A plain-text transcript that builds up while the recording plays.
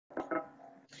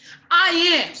I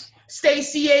am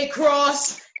Stacey A.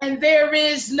 Cross, and there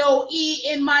is no E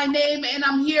in my name, and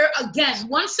I'm here again,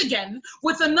 once again,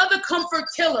 with another comfort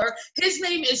killer. His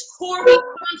name is Corey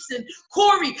Thompson.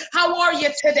 Corey, how are you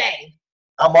today?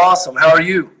 I'm awesome. How are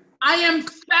you? I am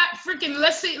freaking,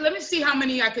 let me see how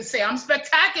many I could say. I'm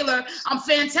spectacular, I'm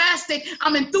fantastic,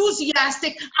 I'm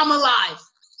enthusiastic, I'm alive.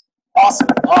 Awesome,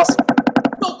 awesome.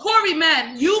 So Corey,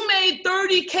 man, you made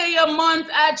 $30K a month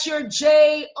at your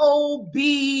job,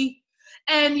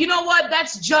 and you know what?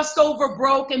 That's just over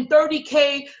broke. And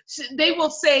 30K, they will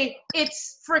say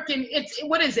it's freaking. It's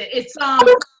what is it? It's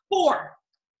four.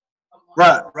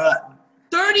 Right.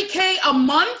 30K a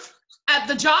month at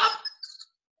the job.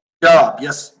 Job,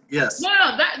 yes.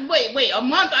 No. Wait. A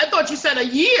month? I thought you said a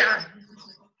year.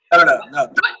 No.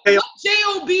 What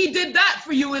job did that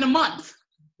for you in a month?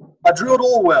 I drilled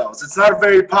oil wells. It's not a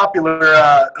very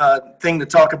popular thing to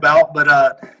talk about, but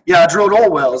yeah, I drilled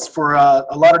oil wells for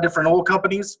a lot of different oil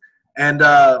companies. And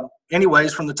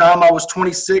anyways, from the time I was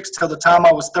 26 till the time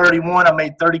I was 31, I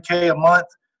made 30K a month,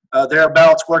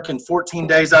 thereabouts, working 14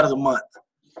 days out of the month.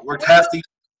 Worked half the.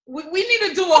 We need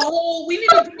to do a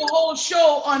whole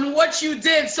show on what you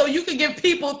did so you can give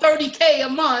people 30K a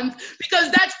month,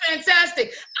 because that's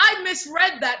fantastic. I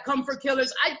misread that, Comfort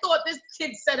Killers. I thought this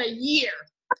kid said a year.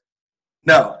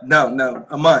 No,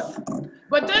 a month.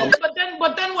 But then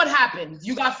what happened?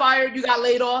 You got fired? You got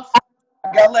laid off?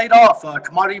 I got laid off.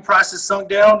 Commodity prices sunk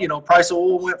down. You know, price of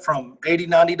oil went from $80,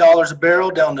 $90 a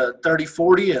barrel down to 30,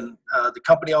 40, and the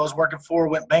company I was working for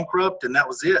went bankrupt, and that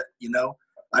was it. You know,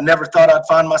 I never thought I'd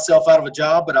find myself out of a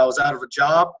job, but I was out of a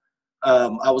job.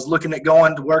 I was looking at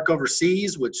going to work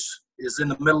overseas, which is in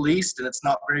the Middle East, and it's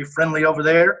not very friendly over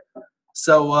there.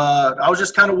 So I was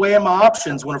just kind of weighing my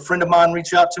options when a friend of mine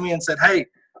reached out to me and said, "Hey,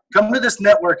 come to this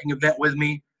networking event with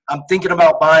me. I'm thinking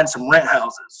about buying some rent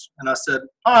houses." And I said,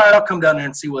 "All right, I'll come down there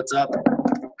and see what's up."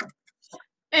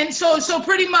 And so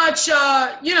pretty much,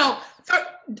 you know,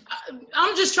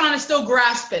 I'm just trying to still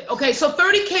grasp it. Okay, so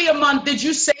 30K a month. Did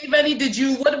you save any?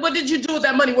 What did you do with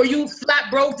that money? Were you flat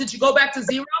broke? Did you go back to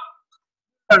zero?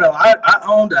 No. I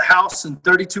owned a house in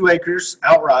 32 acres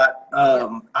outright. I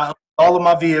owned all of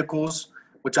my vehicles,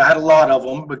 which I had a lot of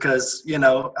them because, you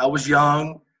know, I was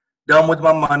young, done with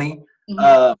my money.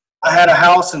 Mm-hmm. I had a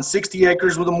house in 60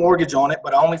 acres with a mortgage on it,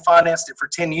 but I only financed it for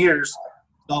 10 years.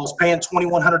 So I was paying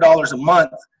 $2,100 a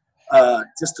month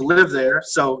just to live there.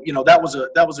 So, you know, that was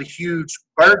a huge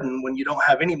burden when you don't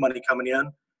have any money coming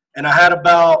in. And I had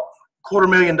about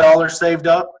 $250,000 saved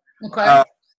up. Okay.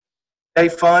 A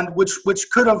fund, which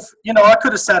could have, you know, I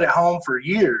could have sat at home for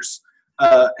years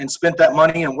and spent that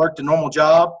money and worked a normal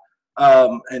job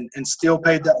and still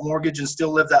paid that mortgage and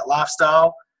still lived that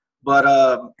lifestyle. But,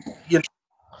 you know,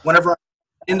 whenever I'm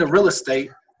into real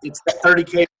estate, it's that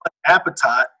 30K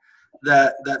appetite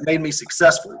that made me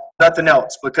successful. Nothing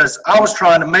else, because I was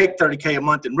trying to make 30K a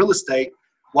month in real estate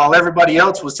while everybody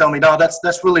else was telling me, no,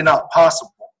 that's really not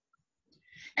possible.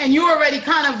 And you already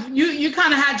you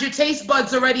kind of had your taste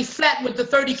buds already set with the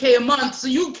 30K a month. So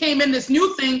you came in this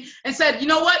new thing and said, you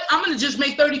know what, I'm going to just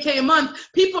make 30K a month.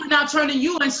 People are now turning to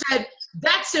you and said,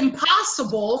 that's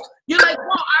impossible. You're like,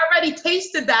 well, I already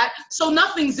tasted that, so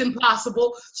nothing's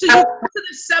impossible. So you go to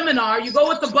this seminar, you go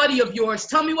with a buddy of yours.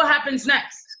 Tell me what happens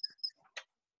next.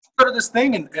 Go to this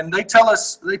thing and they tell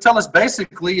us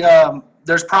basically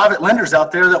there's private lenders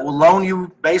out there that will loan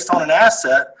you based on an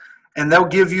asset, and they'll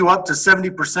give you up to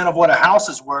 70% of what a house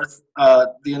is worth,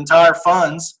 the entire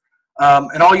funds.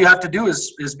 And all you have to do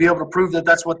is be able to prove that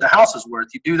that's what the house is worth.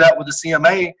 You do that with a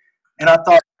CMA. And I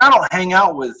thought, I don't hang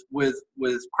out with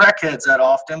crackheads that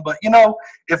often, but you know,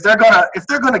 if they're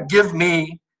gonna give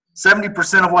me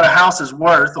 70% of what a house is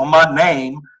worth on my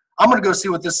name, I'm gonna go see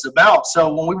what this is about.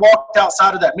 So when we walked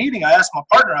outside of that meeting, I asked my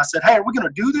partner, I said, "Hey, are we gonna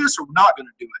do this or we're not gonna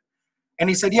do it?" And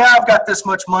he said, "Yeah, I've got this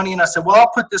much money." And I said, "Well, I'll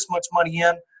put this much money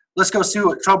in. Let's go see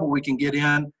what trouble we can get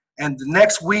in." And the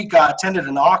next week I attended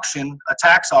an auction, a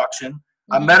tax auction.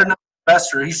 Mm-hmm. I met an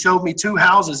investor. He showed me 2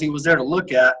 houses he was there to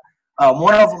look at.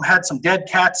 One of them had some dead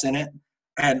cats in it.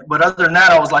 But other than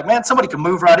that, I was like, man, somebody can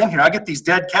move right in here. I get these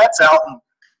dead cats out and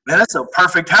man, that's a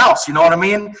perfect house. You know what I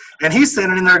mean? And he's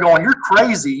sitting in there going, "You're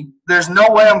crazy. There's no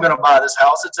way I'm going to buy this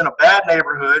house. It's in a bad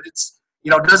neighborhood. It's,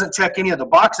 you know, doesn't check any of the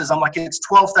boxes." I'm like, "It's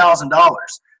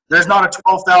 $12,000. There's not a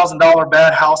 $12,000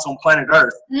 bad house on planet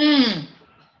Earth. I'm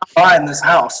buying this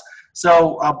house."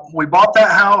 So we bought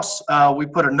that house. We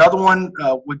put another one.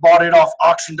 We bought it off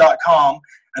auction.com.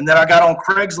 And then I got on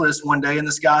Craigslist one day, and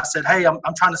this guy said, "Hey, I'm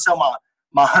trying to sell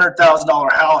my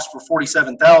 $100,000 house for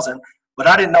 $47,000, but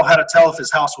I didn't know how to tell if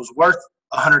his house was worth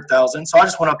 $100,000. So I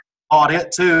just went up and bought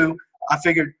it too. I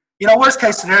figured, worst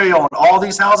case scenario on all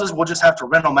these houses, we'll just have to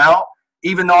rent them out.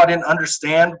 Even though I didn't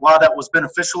understand why that was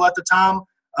beneficial at the time,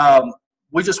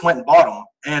 we just went and bought them.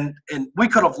 And we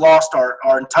could have lost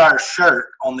our entire shirt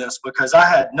on this because I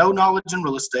had no knowledge in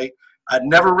real estate. I'd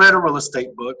never read a real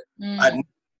estate book. I'd never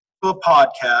do a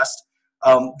podcast.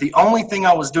 The only thing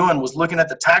I was doing was looking at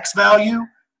the tax value,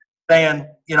 saying,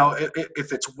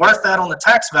 if it's worth that on the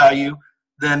tax value,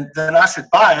 then I should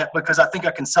buy it because I think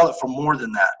I can sell it for more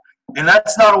than that. And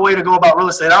that's not a way to go about real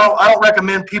estate. I don't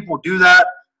recommend people do that.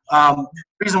 The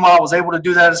reason why I was able to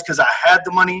do that is because I had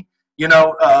the money,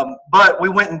 but we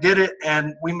went and did it,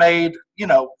 and we made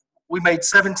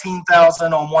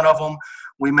 $17,000 on one of them.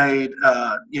 We made,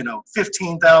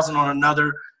 $15,000 on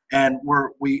another. And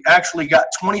we actually got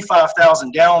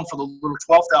 $25,000 down for the little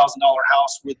 $12,000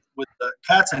 house with the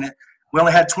cats in it. We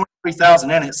only had $23,000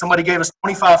 in it. Somebody gave us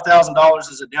 $25,000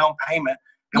 as a down payment,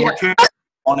 and we're carrying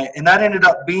on it. And that ended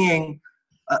up being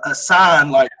a sign,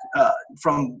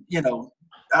 from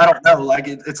I don't know,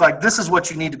 it's like this is what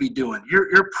you need to be doing.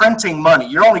 You're printing money.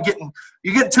 You get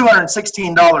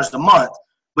 $216 a month,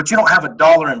 but you don't have a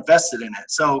dollar invested in it.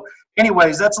 So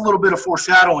anyways, that's a little bit of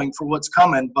foreshadowing for what's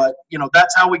coming, but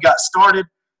that's how we got started.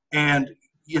 And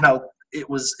it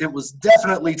was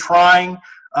definitely trying.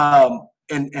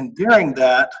 And during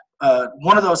that,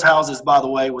 one of those houses, by the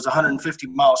way, was 150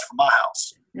 miles from my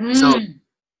house. So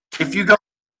if you go to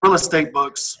real estate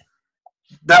books,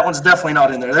 that one's definitely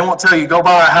not in there. They won't tell you go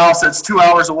buy a house that's 2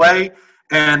 hours away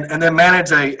and then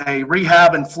manage a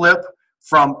rehab and flip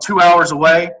from 2 hours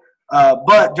away.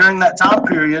 But during that time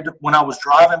period, when I was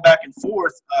driving back and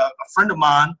forth, a friend of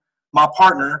mine, my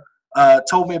partner,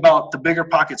 told me about the Bigger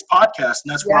Pockets podcast,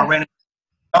 and that's where I ran into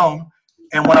home.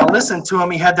 And when I listened to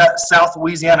him, he had that South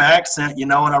Louisiana accent,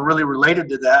 and I really related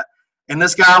to that. And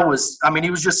this guy he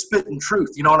was just spitting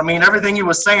truth, you know what I mean? Everything he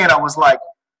was saying, I was like,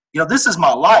 this is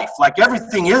my life. Like,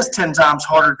 everything is 10 times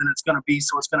harder than it's going to be,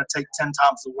 so it's going to take 10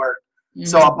 times the work.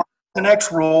 So I bought the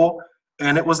next rule,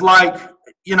 and it was like,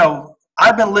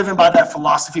 I've been living by that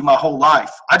philosophy my whole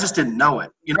life. I just didn't know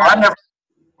it. I never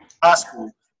high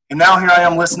school. And now here I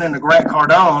am listening to Grant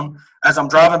Cardone as I'm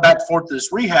driving back and forth to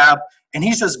this rehab, and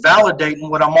he's just validating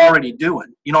what I'm already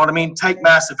doing. You know what I mean? Take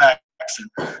massive action.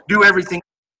 Do everything.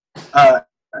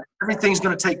 Everything's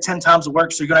going to take 10 times the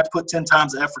work, so you're going to have to put 10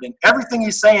 times the effort in. Everything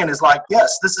he's saying is like,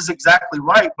 yes, this is exactly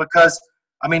right because,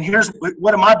 here's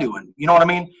what am I doing? You know what I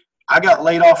mean? I got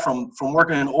laid off from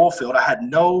working in the oil field. I had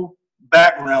no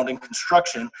background in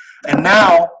construction, and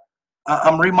now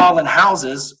I'm remodeling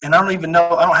houses, and I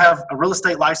don't have a real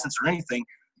estate license or anything.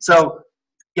 So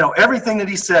everything that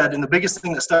he said, and the biggest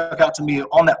thing that stuck out to me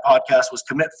on that podcast was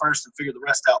commit first and figure the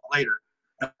rest out later.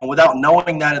 And without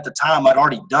knowing that at the time, I'd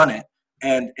already done it,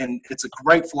 and it's a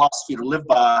great philosophy to live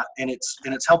by, and it's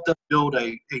helped us build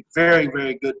a very,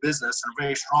 very good business and a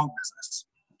very strong business.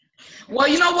 Well,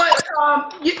 you know what?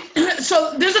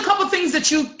 So there's a couple things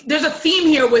there's a theme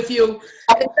here with you,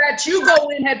 is that you go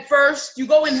in head first. You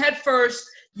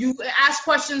ask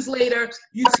questions later.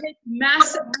 You take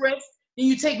massive risks and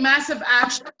you take massive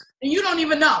action, and you don't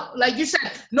even know. Like you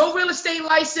said, no real estate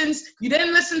license. You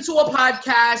didn't listen to a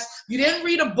podcast. You didn't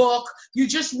read a book. You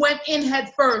just went in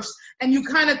head first, and you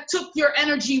kind of took your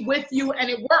energy with you, and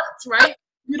it worked, right?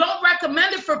 You don't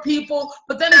recommend it for people,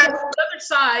 but then on the other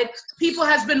side, people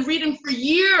has been reading for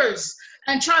years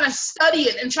and trying to study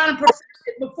it and trying to perfect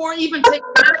it before even taking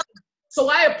action. So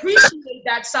I appreciate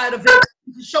that side of it,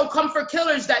 to show comfort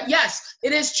killers that yes,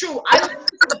 it is true. I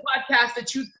listened to the podcast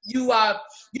that you're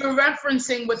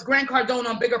referencing with Grant Cardone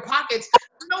on Bigger Pockets.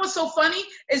 You know what's so funny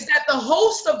is that the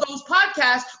host of those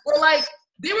podcasts were like,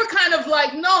 they were kind of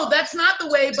like, no, that's not the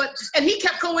way, and he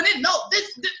kept going in. No,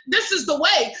 this is the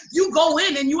way. You go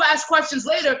in and you ask questions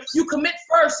later. You commit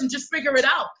first and just figure it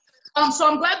out. So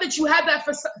I'm glad that you had that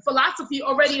philosophy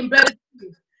already embedded in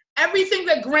you. Everything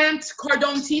that Grant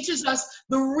Cardone teaches us,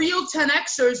 the real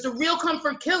 10Xers, the real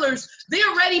comfort killers, they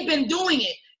already been doing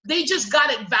it. They just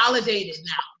got it validated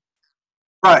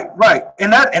now. Right.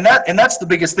 And that's the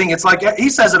biggest thing. It's like he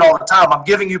says it all the time. I'm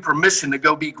giving you permission to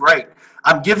go be great.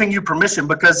 I'm giving you permission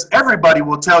because everybody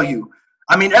will tell you.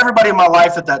 Everybody in my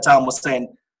life at that time was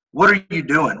saying, what are you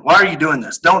doing? Why are you doing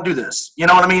this? Don't do this. You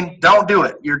know what I mean? Don't do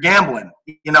it. You're gambling.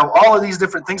 All of these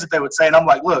different things that they would say. And I'm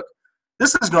like, look,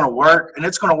 this is going to work, and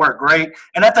it's going to work great.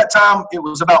 And at that time, it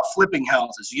was about flipping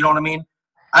houses. You know what I mean?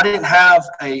 I didn't have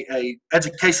a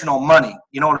education on money.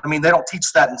 You know what I mean? They don't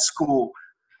teach that in school.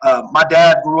 My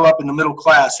dad grew up in the middle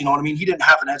class. You know what I mean? He didn't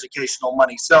have an education on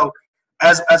money. So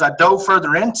as I dove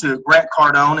further into Grant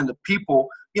Cardone and the people,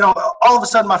 all of a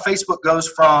sudden my Facebook goes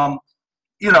from,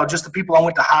 just the people I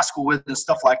went to high school with and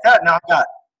stuff like that. Now I've got,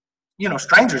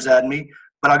 strangers adding me.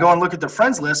 But I go and look at their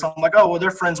friends list. I'm like, oh, well,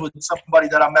 they're friends with somebody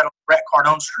that I met on Grant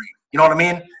Cardone Street. You know what I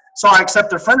mean? So I accept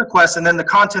their friend request, and then the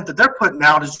content that they're putting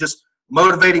out is just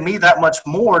motivating me that much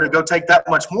more to go take that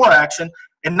much more action.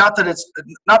 And not that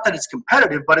it's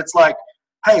competitive, but it's like,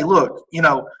 hey, look, you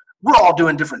know, we're all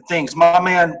doing different things. My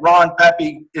man Ron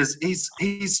Pepe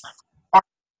he's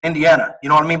Indiana, you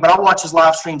know what I mean? But I watch his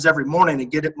live streams every morning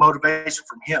and get motivation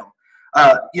from him.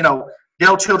 You know,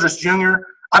 Dale Childress Jr.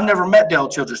 I've never met Dale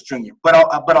Childress Jr., but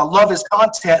I love his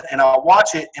content, and I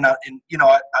watch it, and you know,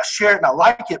 I share it and I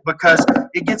like it because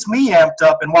it gets me amped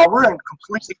up. And while we're in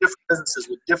completely different businesses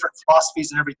with different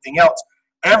philosophies and everything else,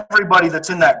 everybody that's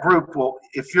in that group will,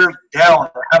 if you're down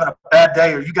or having a bad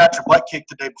day or you got your butt kicked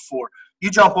the day before, you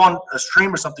jump on a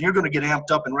stream or something, you're going to get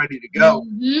amped up and ready to go.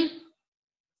 Mm-hmm.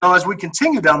 So as we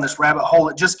continue down this rabbit hole,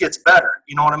 it just gets better.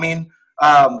 You know what I mean?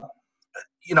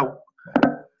 You know,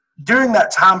 during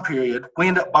that time period, we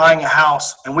ended up buying a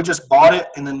house, and we just bought it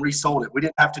and then resold it. We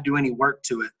didn't have to do any work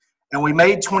to it. And we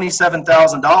made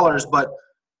 $27,000, but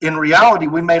in reality,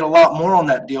 we made a lot more on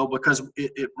that deal because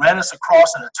it ran us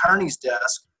across an attorney's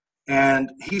desk,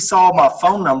 and he saw my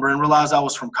phone number and realized I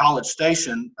was from College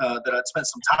Station, that I'd spent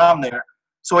some time there.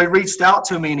 So he reached out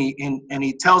to me, and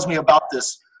he tells me about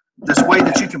this way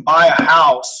that you can buy a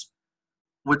house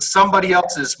with somebody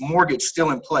else's mortgage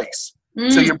still in place.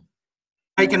 So you're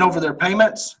taking over their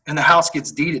payments, and the house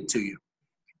gets deeded to you.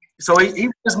 So he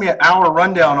gives me an hour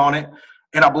rundown on it,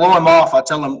 and I blow him off. I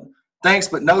tell him, thanks,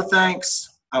 but no thanks.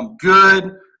 I'm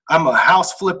good. I'm a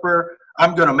house flipper.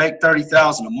 I'm going to make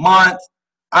 $30,000 a month.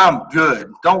 I'm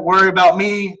good. Don't worry about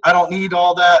me. I don't need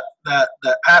all that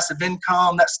passive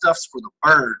income. That stuff's for the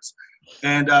birds.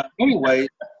 And anyway,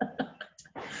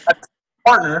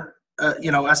 partner,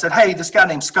 you know, I said, hey, this guy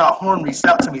named Scott Horn reached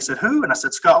out to me. He said, who? And I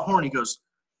said, Scott Horn. He goes,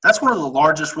 that's one of the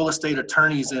largest real estate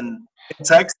attorneys in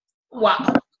Texas.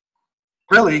 Wow.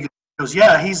 Really? He goes,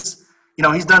 yeah, he's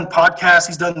done podcasts.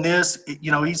 He's done this.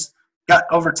 You know, he's got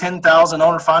over 10,000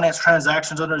 owner finance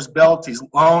transactions under his belt. He's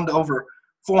loaned over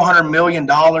 $400 million.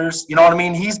 You know what I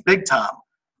mean? He's big time.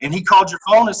 And he called your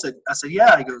phone and said, I said,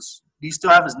 yeah. He goes, do you still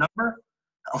have his number?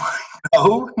 I'm like,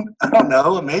 no, I don't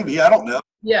know. Maybe, I don't know.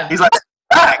 Yeah. He's like,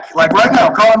 back, like right now,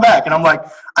 call him back. And I'm like,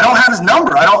 I don't have his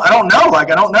number. I don't know.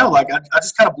 Like, I don't know. Like, I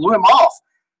just kind of blew him off.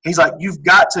 He's like, you've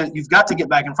got to get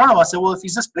back in front of him. I said, well, if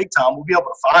he's this big time, we'll be able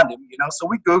to find him, you know? So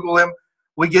we Google him,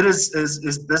 we get his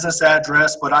business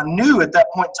address. But I knew at that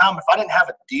point in time, if I didn't have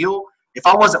a deal, if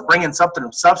I wasn't bringing something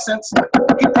of substance,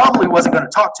 he probably wasn't going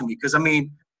to talk to me. Because I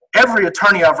mean, every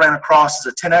attorney I've ran across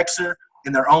is a 10Xer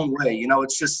in their own way. You know,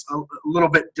 it's just a little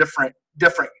bit different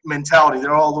mentality.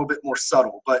 They're all a little bit more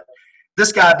subtle, but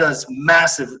this guy does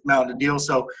massive amount of deals.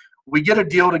 So we get a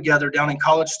deal together down in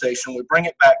College Station. We bring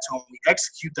it back to him. We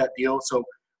execute that deal. So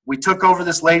we took over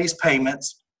this lady's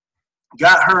payments,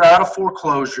 got her out of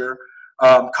foreclosure,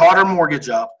 caught her mortgage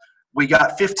up. We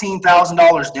got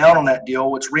 $15,000 down on that deal,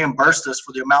 which reimbursed us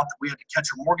for the amount that we had to catch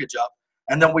her mortgage up.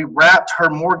 And then we wrapped her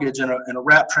mortgage in a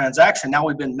wrap transaction. Now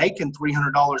we've been making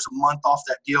 $300 a month off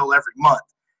that deal every month.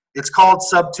 It's called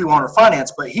sub-2 owner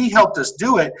finance, but he helped us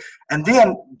do it. And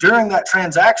then during that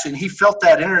transaction, he felt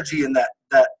that energy and that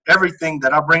everything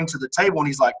that I bring to the table. And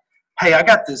he's like, hey, I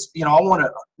got this, you know, I want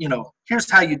to, you know, here's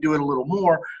how you do it a little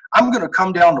more. I'm going to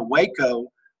come down to Waco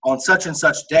on such and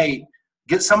such date,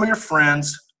 get some of your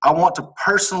friends. I want to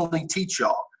personally teach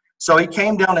y'all. So he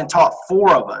came down and taught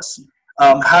 4 of us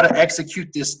how to execute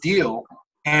this deal.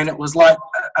 And it was like,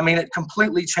 I mean, it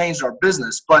completely changed our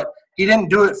business, but he didn't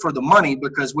do it for the money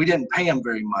because we didn't pay him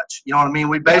very much. You know what I mean?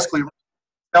 We basically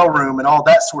hotel room and all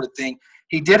that sort of thing.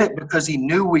 He did it because he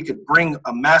knew we could bring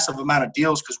a massive amount of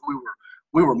deals because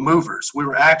we were movers. We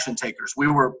were action takers. We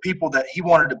were people that he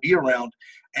wanted to be around.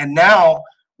 And now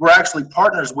we're actually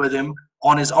partners with him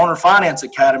on his Owner Finance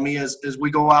Academy as we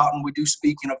go out and we do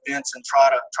speaking events and try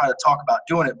to talk about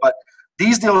doing it. But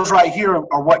these deals right here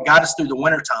are what got us through the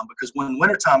wintertime, because when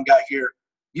wintertime got here,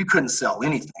 you couldn't sell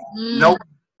anything. Nobody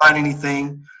could find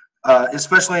anything,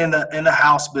 especially in the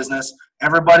house business.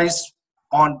 Everybody's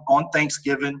on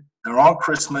Thanksgiving. They're on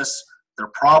Christmas. Their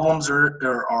problems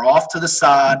are off to the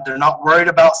side. They're not worried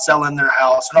about selling their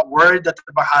house. They're not worried that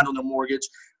they're behind on their mortgage.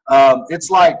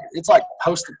 It's like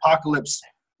post-apocalypse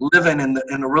living in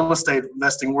the real estate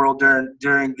investing world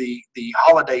during the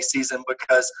holiday season,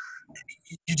 because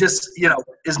you just, you know,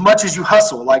 as much as you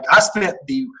hustle, like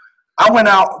I went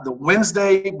out the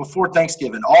Wednesday before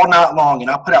Thanksgiving all night long, and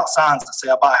I put out signs that say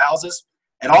I buy houses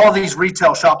and all of these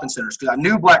retail shopping centers, because I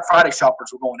knew Black Friday shoppers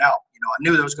were going out. You know, I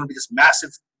knew there was going to be this massive,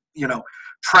 you know,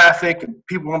 traffic and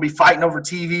people were going to be fighting over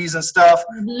TVs and stuff.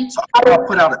 Mm-hmm. So I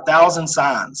put out 1,000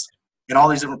 signs in all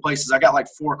these different places. I got like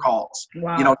 4 calls.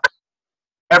 Wow. You know,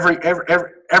 every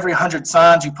 100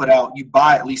 signs you put out, you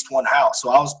buy at least one house. So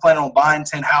I was planning on buying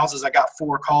 10 houses. I got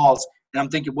 4 calls, and I'm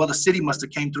thinking, well, the city must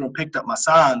have came through and picked up my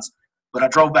signs, but I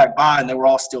drove back by and they were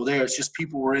all still there. It's just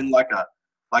people were in like a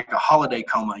holiday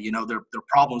coma. You know, their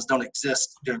problems don't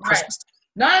exist during Christmas time.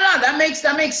 No, that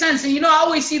makes sense. And, you know, I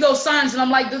always see those signs and I'm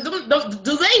like,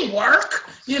 do they work?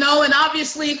 You know, and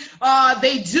obviously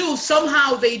they do.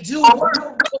 Somehow they do work.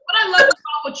 But what I love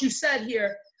about what you said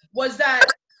here was that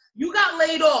you got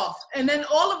laid off and then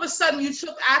all of a sudden you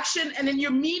took action and then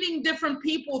you're meeting different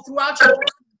people throughout your life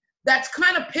that's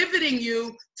kind of pivoting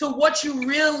you to what you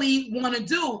really want to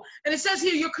do. And it says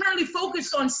here, you're currently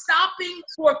focused on stopping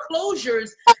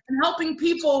foreclosures and helping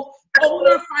people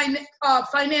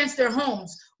finance their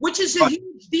homes, which is a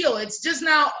huge deal. It's just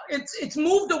now, it's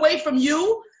moved away from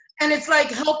you, and it's like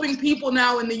helping people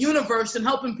now in the universe and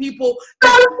helping people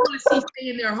that want to see stay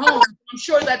in their homes. I'm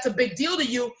sure that's a big deal to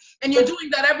you, and you're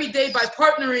doing that every day by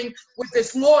partnering with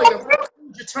this lawyer,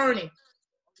 huge attorney.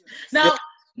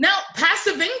 Now,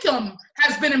 passive income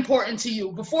has been important to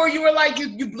you. Before you were like,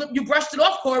 you brushed it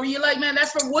off, Corey. You're like, man,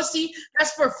 that's for wussy.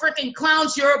 That's for freaking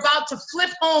clowns. You're about to flip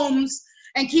homes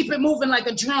and keep it moving like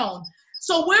a drone.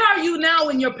 So where are you now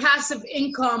in your passive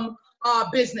income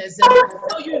business?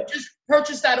 And you just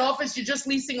purchased that office. You're just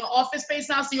leasing an office space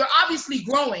now. So you're obviously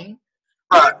growing.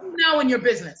 Where are you now in your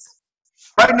business?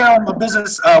 Right now in my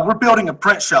business, we're building a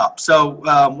print shop. So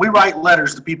we write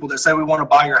letters to people that say we want to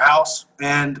buy your house.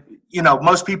 And, you know,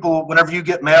 most people, whenever you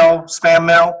get mail, spam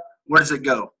mail, where does it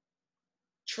go?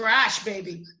 Trash,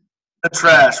 baby. The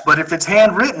trash. But if it's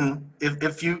handwritten,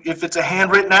 if it's a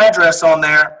handwritten address on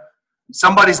there,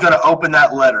 somebody's going to open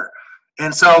that letter.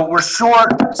 And so we're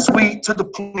short, sweet, to the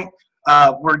point.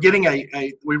 We're getting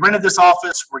we rented this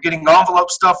office. We're getting envelope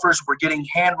stuffers. We're getting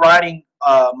handwriting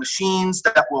machines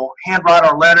that will handwrite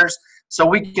our letters, so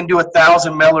we can do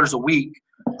 1,000 mailers a week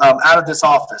out of this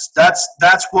office.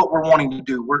 That's what we're wanting to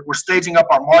do. We're staging up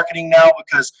our marketing now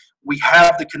because we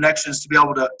have the connections to be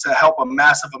able to help a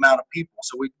massive amount of people.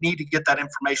 So we need to get that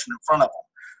information in front of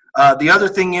them. The other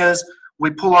thing is we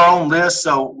pull our own list,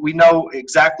 so we know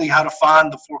exactly how to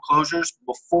find the foreclosures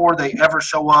before they ever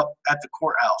show up at the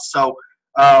courthouse. So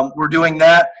we're doing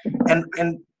that.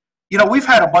 And you know, we've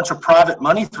had a bunch of private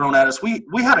money thrown at us. We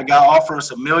had a guy offer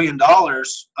us $1 million.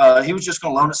 He was just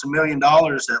going to loan us $1 million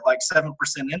at like 7%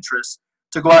 interest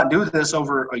to go out and do this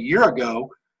over a year ago.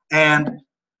 And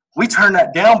we turned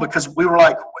that down because we were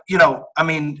like, you know, I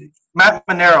mean, Matt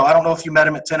Monero, I don't know if you met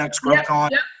him at 10X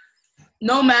GrowthCon. Yep.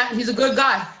 No, Matt, he's a good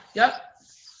guy. Yep.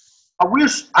 I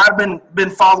wish I'd been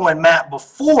following Matt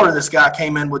before this guy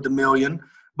came in with the $1 million,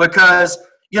 because,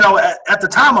 you know, at the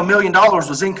time, $1 million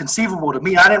was inconceivable to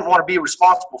me. I didn't want to be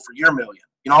responsible for your $1 million.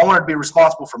 You know, I wanted to be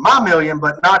responsible for my $1 million,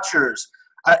 but not yours.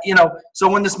 You know, so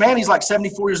when this man, he's like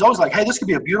 74 years old, he's like, hey, this could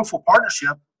be a beautiful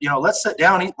partnership. You know, let's sit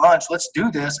down, eat lunch, let's do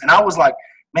this. And I was like,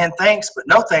 man, thanks, but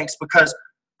no thanks, because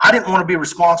I didn't want to be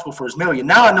responsible for his $1 million.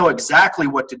 Now I know exactly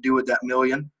what to do with that $1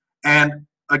 million. And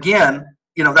again,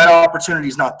 you know, that opportunity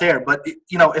is not there. But,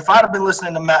 you know, if I'd have been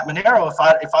listening to Matt Monero, if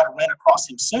I'd have ran across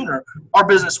him sooner, our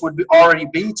business would already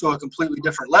be to a completely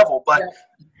different level. But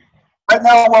right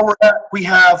now, where we're at, we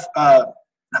have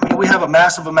a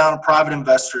massive amount of private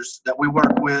investors that we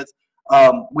work with.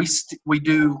 We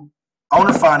do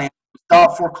owner finance, we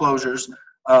stop foreclosures.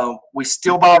 We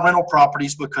still buy rental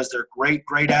properties because they're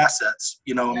great assets.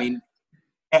 You know, I mean,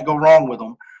 can't go wrong with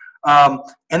them.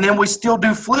 And then we still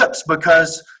do flips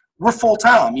because we're full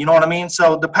time. You know what I mean?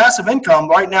 So the passive income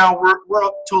right now, we're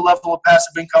up to a level of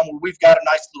passive income where we've got a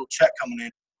nice little check coming in.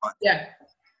 Yeah.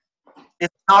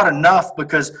 It's not enough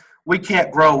because we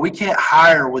can't grow. We can't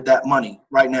hire with that money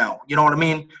right now. You know what I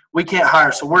mean? We can't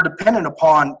hire. So we're dependent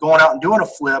upon going out and doing a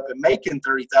flip and making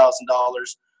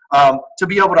 $30,000 to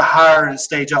be able to hire and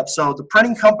stage up. So the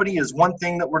printing company is one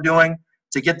thing that we're doing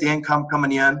to get the income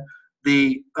coming in.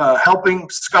 The helping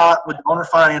Scott with the Owner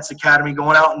Finance Academy,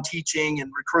 going out and teaching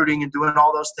and recruiting and doing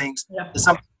all those things is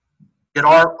something to get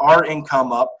our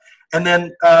income up. And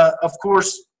then, of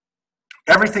course,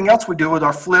 everything else we do with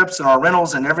our flips and our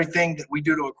rentals and everything that we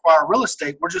do to acquire real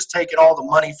estate, we're just taking all the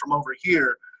money from over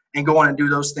here and going and do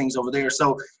those things over there.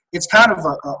 So it's kind of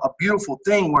a beautiful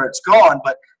thing where it's gone.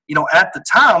 But, you know, at the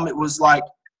time, it was like,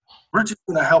 we're just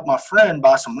going to help my friend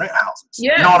buy some rent houses.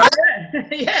 Yeah, you know what I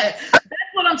mean? Yeah.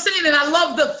 That's what I'm saying. And I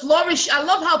love the flourish. I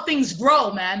love how things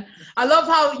grow, man. I love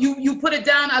how you put it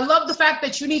down. I love the fact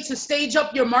that you need to stage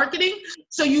up your marketing.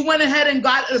 So you went ahead and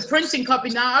got a printing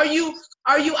company. Now, are you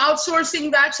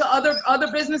outsourcing that to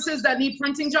other businesses that need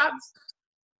printing jobs?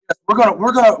 We're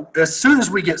gonna as soon as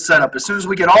we get set up, as soon as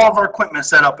we get all of our equipment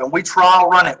set up and we trial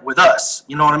run it with us,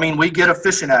 you know what I mean? We get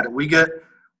efficient at it. We get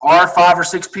are 5 or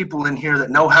 6 people in here that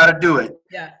know how to do it.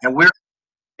 Yeah. And we're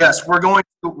going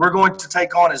to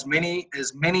take on as many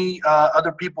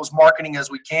other people's marketing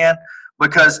as we can,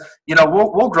 because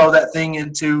we'll grow that thing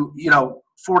into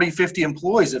 40, 50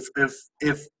 employees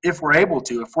if we're able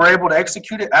to. If we're able to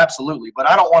execute it, absolutely. But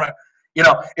I don't want to,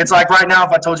 it's like right now,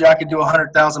 if I told you I could do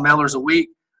 100,000 mailers a week,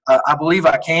 I believe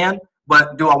I can.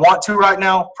 But do I want to right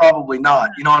now? Probably not.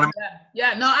 You know what I mean?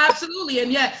 Yeah, no, absolutely.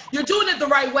 And yeah, you're doing it the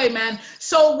right way, man.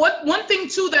 So one thing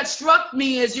too that struck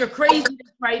me is your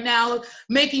craziness right now,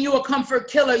 making you a comfort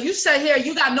killer. You said here,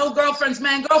 you got no girlfriends,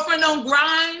 man. Girlfriend don't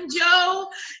grind, yo.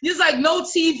 You're like no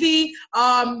TV.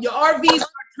 Your RVs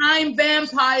are time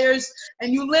vampires,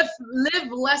 and you live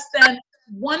less than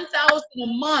 1,000 a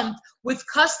month with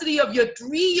custody of your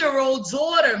 3-year-old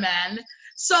daughter, man.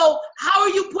 So how are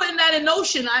you putting that in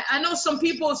motion? I know some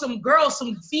people, some girls,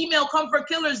 some female comfort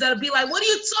killers that'll be like, what are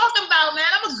you talking about, man?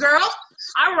 I'm a girl.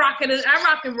 I rock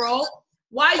and roll.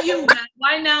 Why you, man?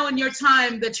 Why now in your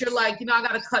time that you're like, I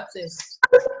got to cut this?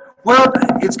 Well,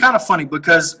 it's kind of funny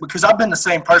because I've been the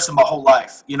same person my whole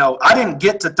life. I didn't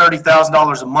get to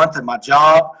 $30,000 a month at my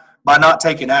job by not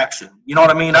taking action. You know what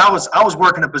I mean? I was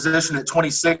working a position at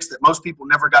 26 that most people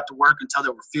never got to work until they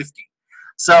were 50.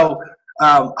 So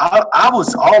I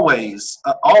was always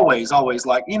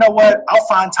like, you know what? I'll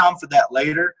find time for that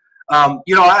later. I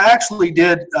actually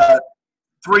did the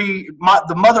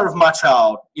mother of my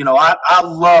child. I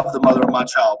love the mother of my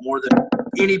child more than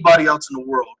anybody else in the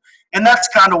world. And that's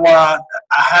kind of why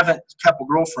I haven't kept a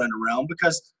girlfriend around,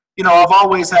 because, I've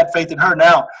always had faith in her.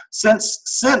 Now,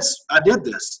 since I did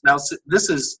this, now this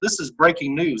is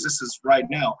breaking news. This is right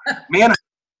now. Me and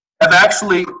have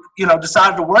actually,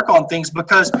 decided to work on things,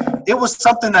 because it was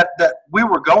something that we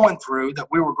were going through, that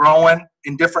we were growing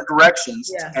in different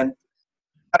directions, and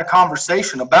had a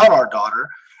conversation about our daughter.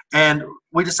 And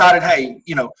we decided, hey,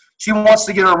 she wants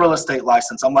to get her real estate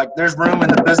license. I'm like, there's room in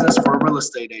the business for a real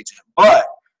estate agent. But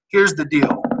here's the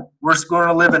deal. We're going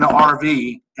to live in an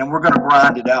RV, and we're going to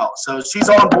grind it out. So she's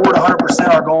on board 100%.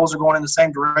 Our goals are going in the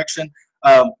same direction.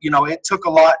 It took a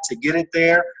lot to get it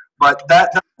there. But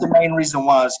that's the main reason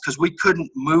why, is because we couldn't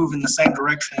move in the same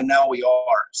direction, and now we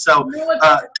are. So,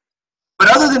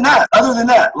 but other than that,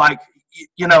 like,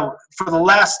 for the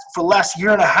last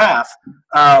year and a half,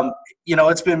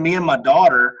 it's been me and my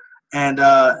daughter, and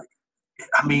I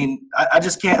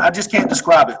just can't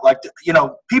describe it. Like,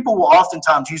 people will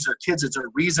oftentimes use their kids as a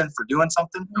reason for doing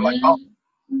something. They're like, oh,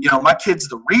 my kid's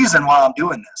the reason why I'm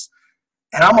doing this,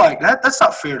 and I'm like, that's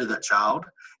not fair to that child.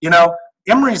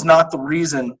 Emery's not the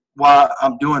reason why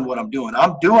I'm doing what I'm doing.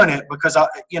 I'm doing it because I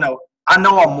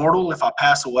know I'm mortal. If I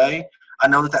pass away, I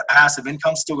know that passive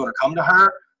income is still going to come to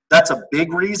her. That's a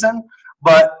big reason.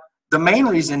 But the main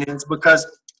reason is because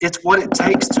it's what it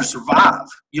takes to survive.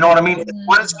 You know what I mean? It's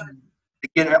what it's going to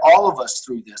get all of us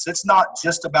through this. It's not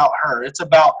just about her. It's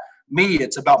about me.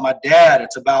 It's about my dad.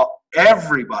 It's about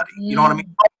everybody. You know what I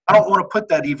mean? I don't want to put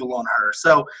that evil on her.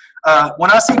 So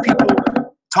when I see people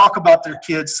talk about their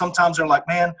kids, sometimes they're like,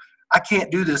 man, I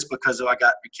can't do this because I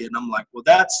got a kid. And I'm like, well,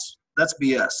 that's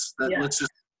BS. Let's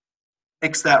just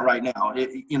fix that right now.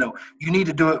 You need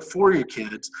to do it for your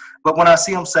kids. But when I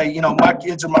see them say, my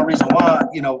kids are my reason why,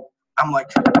 I'm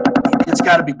like, it's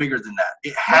got to be bigger than that.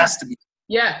 It has to be.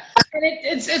 Yeah. And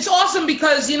it's awesome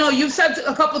because, you've said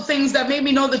a couple of things that made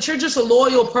me know that you're just a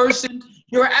loyal person.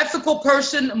 You're an ethical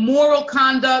person, moral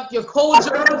conduct, your codes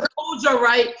are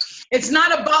right. It's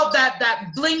not about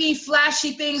that blingy,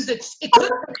 flashy things that it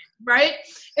could be, right?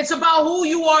 It's about who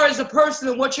you are as a person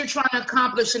and what you're trying to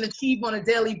accomplish and achieve on a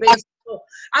daily basis. So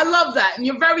I love that. And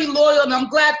you're very loyal, and I'm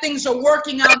glad things are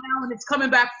working out now and it's coming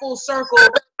back full circle.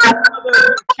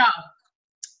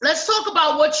 Let's talk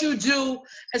about what you do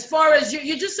as far as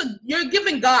you're a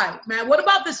giving guy, man. What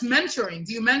about this mentoring?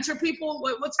 Do you mentor people?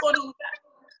 What's going on with that?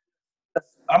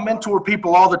 I mentor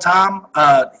people all the time.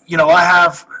 I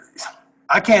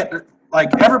can't, like,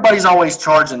 everybody's always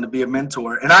charging to be a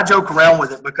mentor. And I joke around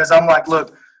with it because I'm like,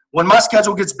 look, when my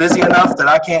schedule gets busy enough that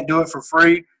I can't do it for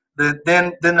free,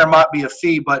 then there might be a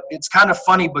fee. But it's kind of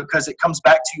funny because it comes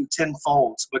back to you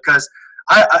tenfold. Because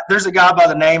there's a guy by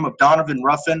the name of Donovan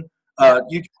Ruffin.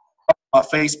 You can on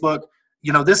Facebook.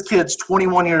 This kid's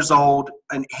 21 years old,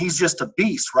 and he's just a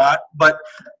beast, right? But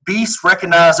beasts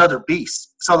recognize other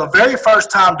beasts. So the very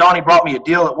first time Donnie brought me a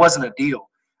deal, it wasn't a deal.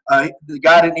 The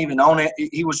guy didn't even own it.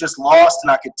 He was just lost,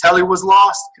 and I could tell he was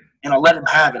lost, and I let him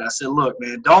have it. I said, look,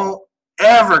 man, don't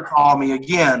ever call me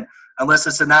again unless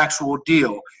it's an actual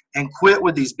deal, and quit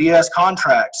with these BS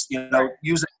contracts,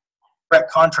 use a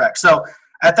correct contract. So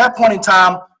at that point in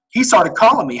time, he started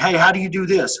calling me, hey, how do you do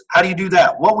this? How do you do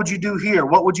that? What would you do here?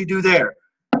 What would you do there?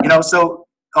 So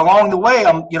along the way,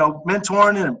 I'm,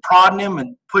 mentoring and prodding him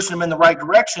and pushing him in the right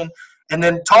direction, and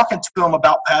then talking to him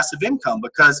about passive income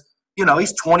because,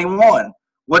 he's 21.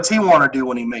 What's he want to do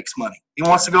when he makes money? He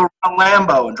wants to go around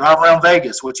Lambo and drive around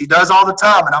Vegas, which he does all the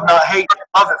time, and I'm not hating.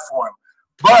 I love it for him.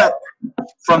 But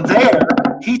from there,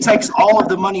 he takes all of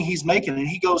the money he's making and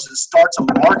he goes and starts a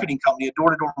marketing company, a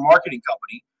door-to-door marketing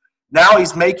company. Now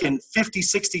he's making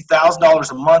 $50,000,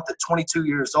 $60,000 a month at 22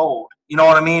 years old. You know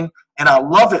what I mean? And I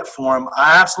love it for him.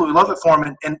 I absolutely love it for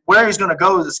him. And where he's going to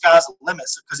go, the sky's the limit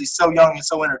because he's so young and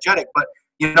so energetic. But,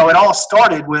 it all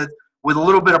started with a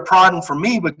little bit of prodding for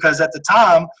me because at the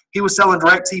time he was selling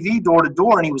DirecTV door to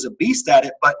door and he was a beast at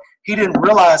it, but he didn't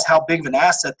realize how big of an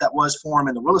asset that was for him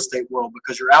in the real estate world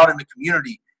because you're out in the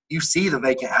community. You see the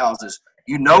vacant houses.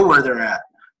 You know where they're at.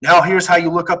 Now here's how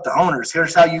you look up the owners.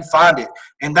 Here's how you find it.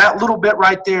 And that little bit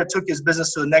right there took his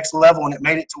business to the next level, and it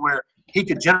made it to where he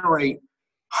could generate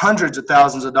hundreds of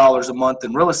thousands of dollars a month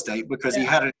in real estate because he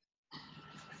had a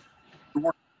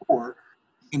door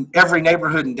in every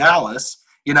neighborhood in Dallas.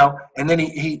 And then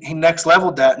he next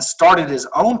leveled that and started his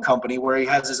own company where he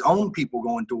has his own people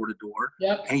going door to door.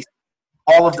 Yep. And he's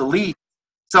all of the leads.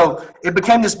 So it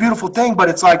became this beautiful thing, but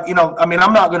it's like,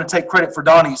 I'm not going to take credit for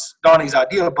Donnie's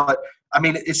idea, but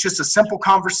it's just a simple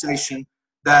conversation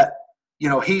that,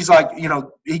 he's like,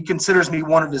 he considers me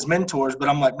one of his mentors, but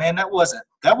I'm like, man, that wasn't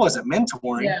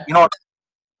mentoring. Yeah.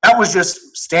 That was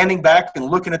just standing back and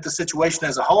looking at the situation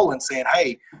as a whole and saying,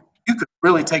 hey, you could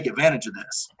really take advantage of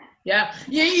this. Yeah.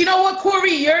 You know what,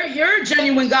 Corey, you're a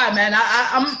genuine guy, man.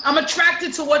 I'm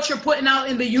attracted to what you're putting out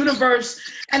in the universe.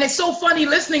 And it's so funny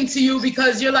listening to you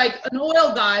because you're like an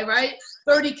oil guy, right?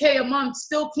 $30K a month,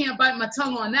 still can't bite my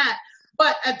tongue on that.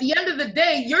 But at the end of the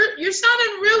day, you're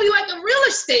sounding really like a real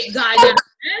estate guy now, man.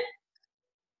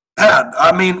 Yeah,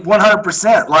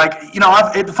 100%. Like,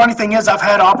 the funny thing is I've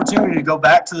had opportunity to go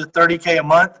back to the 30K a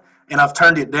month and I've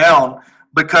turned it down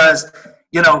because,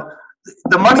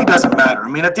 the money doesn't matter.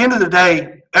 At the end of the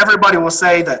day, everybody will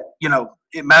say that,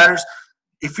 it matters.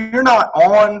 If you're not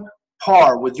on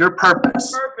par with your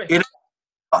purpose,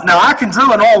 now I can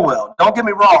drill an oil well. Don't get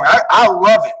me wrong. I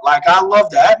love it. Like, I love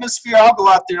the atmosphere. I'll go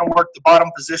out there and work the bottom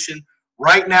position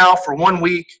right now for 1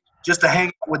 week just to hang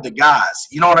out with the guys.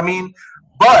 You know what I mean?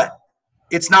 But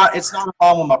it's not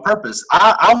along with my purpose.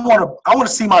 I want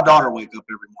to see my daughter wake up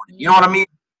every morning. You know what I mean?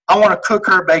 I want to cook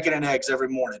her bacon and eggs every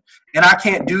morning. And I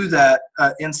can't do that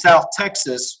in South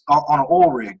Texas on an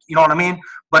oil rig. You know what I mean?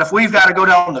 But if we've got to go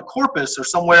down to Corpus or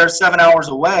somewhere 7 hours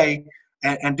away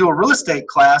and do a real estate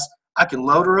class, I can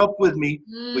load her up with me.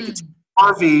 We can take an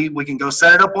RV. We can go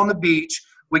set it up on the beach.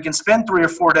 We can spend 3 or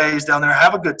 4 days down there,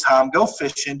 have a good time, go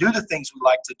fishing, do the things we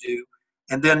like to do,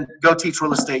 and then go teach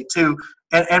real estate too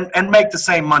and make the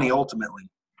same money ultimately.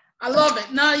 I love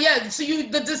it. No, yeah. So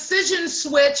the decision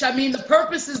switch. The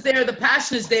purpose is there, the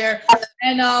passion is there,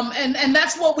 and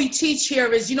that's what we teach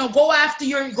here. Is go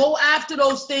after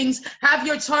those things. Have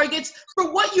your targets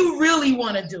for what you really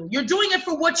want to do. You're doing it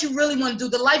for what you really want to do,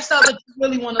 the lifestyle that you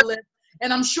really want to live.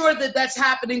 And I'm sure that that's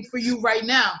happening for you right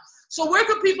now. So where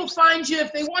can people find you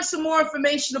if they want some more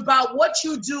information about what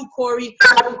you do, Corey,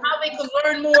 how they can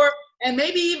learn more? And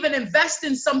maybe even invest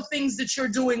in some things that you're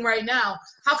doing right now.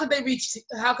 How could they reach you?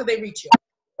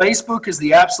 Facebook is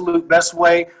the absolute best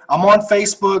way. I'm on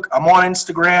Facebook. I'm on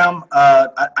Instagram.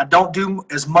 I don't do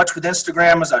as much with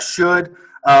Instagram as I should.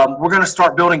 We're going to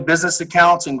start building business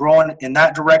accounts and growing in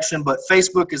that direction. But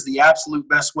Facebook is the absolute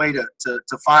best way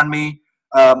to find me.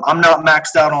 I'm not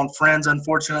maxed out on friends,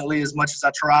 unfortunately, as much as I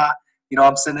try.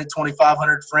 I'm sitting at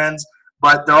 2,500 friends,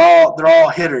 but they're all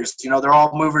hitters. They're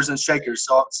all movers and shakers.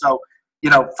 So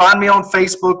find me on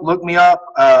Facebook, look me up.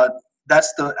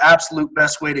 That's the absolute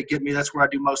best way to get me. That's where I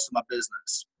do most of my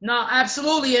business. No,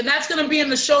 absolutely. And that's going to be in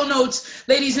the show notes,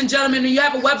 ladies and gentlemen. And you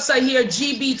have a website here,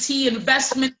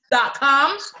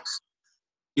 gbtinvestment.com.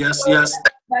 Yes, so yes.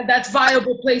 That's a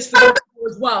viable place for you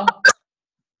as well.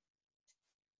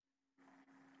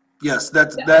 Yes,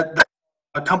 that's a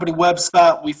company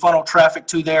website. We funnel traffic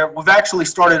to there. We've actually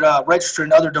started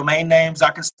registering other domain names.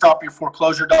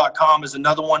 ICanStopYourForeclosure.com is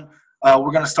another one.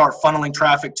 We're going to start funneling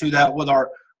traffic to that with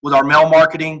our mail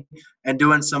marketing and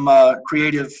doing some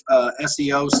creative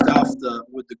SEO stuff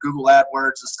with the Google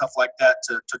AdWords and stuff like that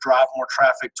to drive more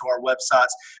traffic to our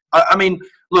websites.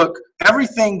 Look,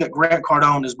 everything that Grant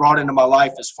Cardone has brought into my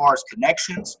life as far as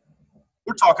connections,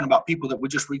 we're talking about people that we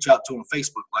just reach out to on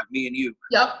Facebook, like me and you.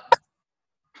 Yep.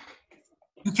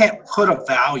 You can't put a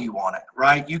value on it,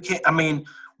 right? You can't.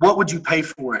 What would you pay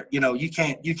for it? You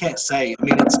can't say.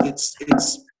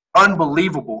 It's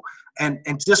unbelievable, and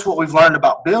just what we've learned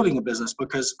about building a business.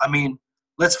 Because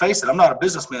let's face it, I'm not a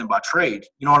businessman by trade.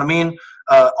 You know what I mean?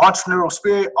 Entrepreneurial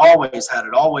spirit, always had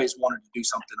it, always wanted to do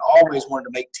something, always wanted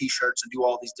to make T-shirts and do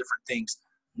all these different things.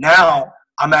 Now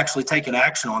I'm actually taking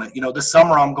action on it. You know, this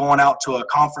summer I'm going out to a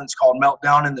conference called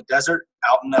Meltdown in the Desert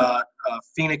out in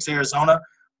Phoenix, Arizona,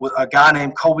 with a guy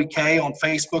named Colby K on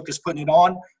Facebook is putting it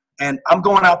on. And I'm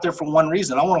going out there for one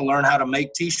reason. I want to learn how to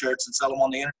make T-shirts and sell them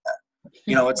on the internet.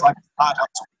 You know, it's like a side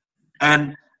hustle.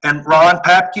 And Ron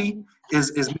Papke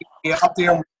is meeting me out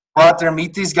there, and we'll go out there and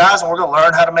meet these guys, and we're going to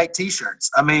learn how to make T-shirts.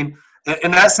 I mean,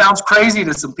 and that sounds crazy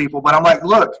to some people, but I'm like,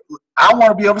 look, I want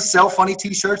to be able to sell funny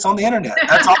T-shirts on the internet.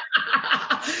 That's all.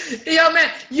 Yo, man,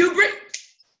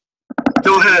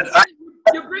 Go ahead.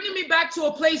 You're bringing me back to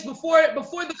a place before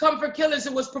the Comfort Killers.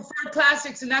 It was Preferred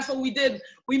Classics, and that's what we did.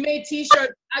 We made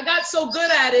T-shirts. I got so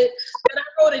good at it that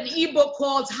I wrote an ebook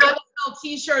called How to Sell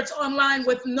T-shirts Online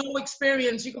with No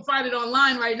Experience. You can find it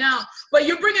online right now. But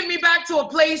you're bringing me back to a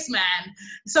place, man.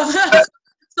 So,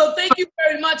 so thank you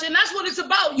very much. And that's what it's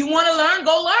about. You want to learn?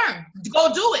 Go learn.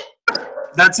 Go do it.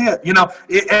 That's it. You know,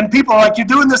 and people are like, you're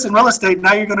doing this in real estate.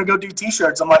 Now you're going to go do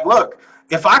T-shirts. I'm like, look,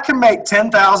 if I can make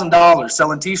 $10,000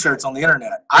 selling T-shirts on the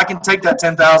internet, I can take that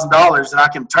 $10,000 and I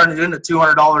can turn it into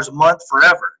 $200 a month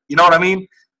forever. You know what I mean?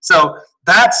 So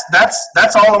that's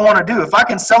all I want to do. If I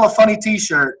can sell a funny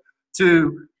T-shirt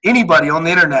to anybody on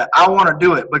the internet, I want to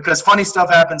do it because funny stuff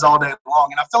happens all day long.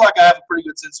 And I feel like I have a pretty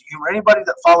good sense of humor. Anybody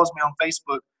that follows me on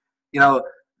Facebook, you know,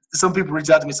 some people reach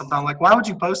out to me sometimes like, why would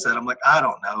you post that? I'm like, I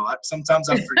don't know. Sometimes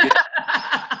I forget.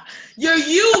 You're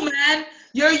you, man.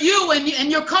 You're you, and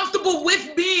you're comfortable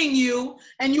with being you,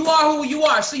 and you are who you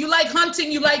are. So you like hunting,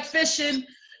 you like fishing,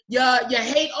 you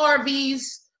hate RVs,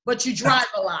 but you drive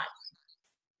a lot.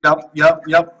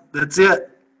 Yep. That's it.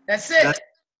 That's it.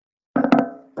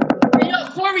 Hey, yo,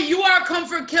 Corey, you are a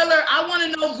comfort killer. I want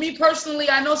to know, me personally,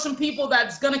 I know some people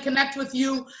that's going to connect with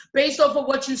you based off of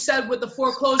what you said with the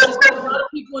foreclosures. There's a lot of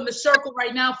people in the circle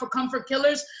right now for comfort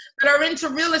killers that are into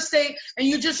real estate, and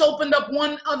you just opened up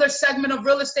one other segment of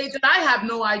real estate that I have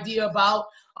no idea about.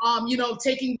 You know,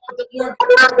 taking the work,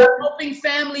 helping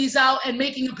families out and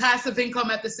making a passive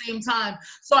income at the same time.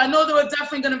 So I know that we're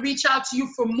definitely going to reach out to you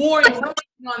for more information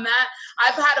on that.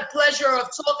 I've had a pleasure of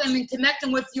talking and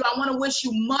connecting with you. I want to wish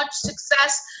you much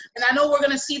success. And I know we're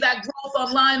going to see that growth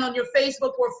online on your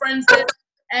Facebook or friends there.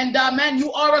 And man,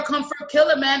 you are a comfort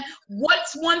killer, man.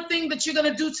 What's one thing that you're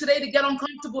going to do today to get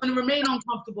uncomfortable and remain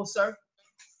uncomfortable, sir?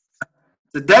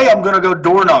 Today I'm going to go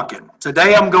door knocking.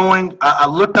 Today I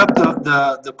looked up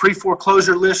the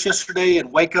pre-foreclosure list yesterday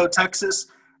in Waco, Texas,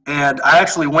 and I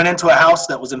actually went into a house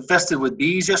that was infested with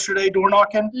bees yesterday door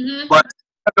knocking. Mm-hmm. But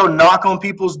I go knock on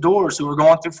people's doors who are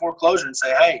going through foreclosure and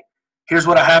say, hey, here's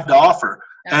what I have to offer.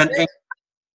 And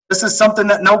this is something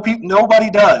that nobody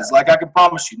does. Like I can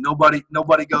promise you,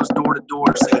 nobody goes door to door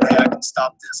saying, hey, I can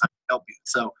stop this. I can help you.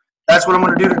 So that's what I'm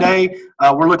going to do today.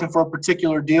 We're looking for a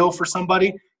particular deal for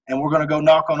somebody. And we're going to go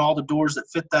knock on all the doors that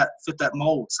fit that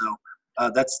mold. So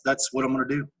that's what I'm going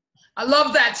to do. I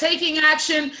love that. Taking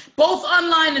action, both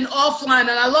online and offline.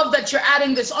 And I love that you're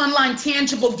adding this online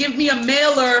tangible. Give me a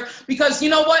mailer, because you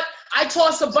know what? I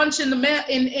toss a bunch in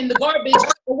the garbage.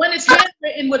 But when it's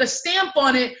handwritten with a stamp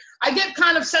on it, I get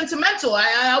kind of sentimental.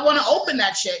 I want to open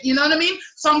that shit. You know what I mean?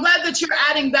 So I'm glad that you're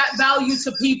adding that value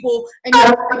to people and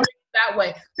you're that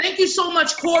way. Thank you so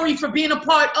much, Corey, for being a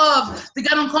part of the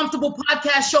Get Uncomfortable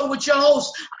podcast show with your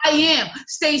host. I am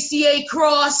Stacey A.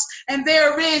 Cross, and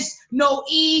there is no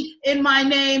E in my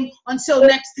name. Until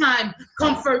next time,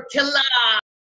 comfort killer.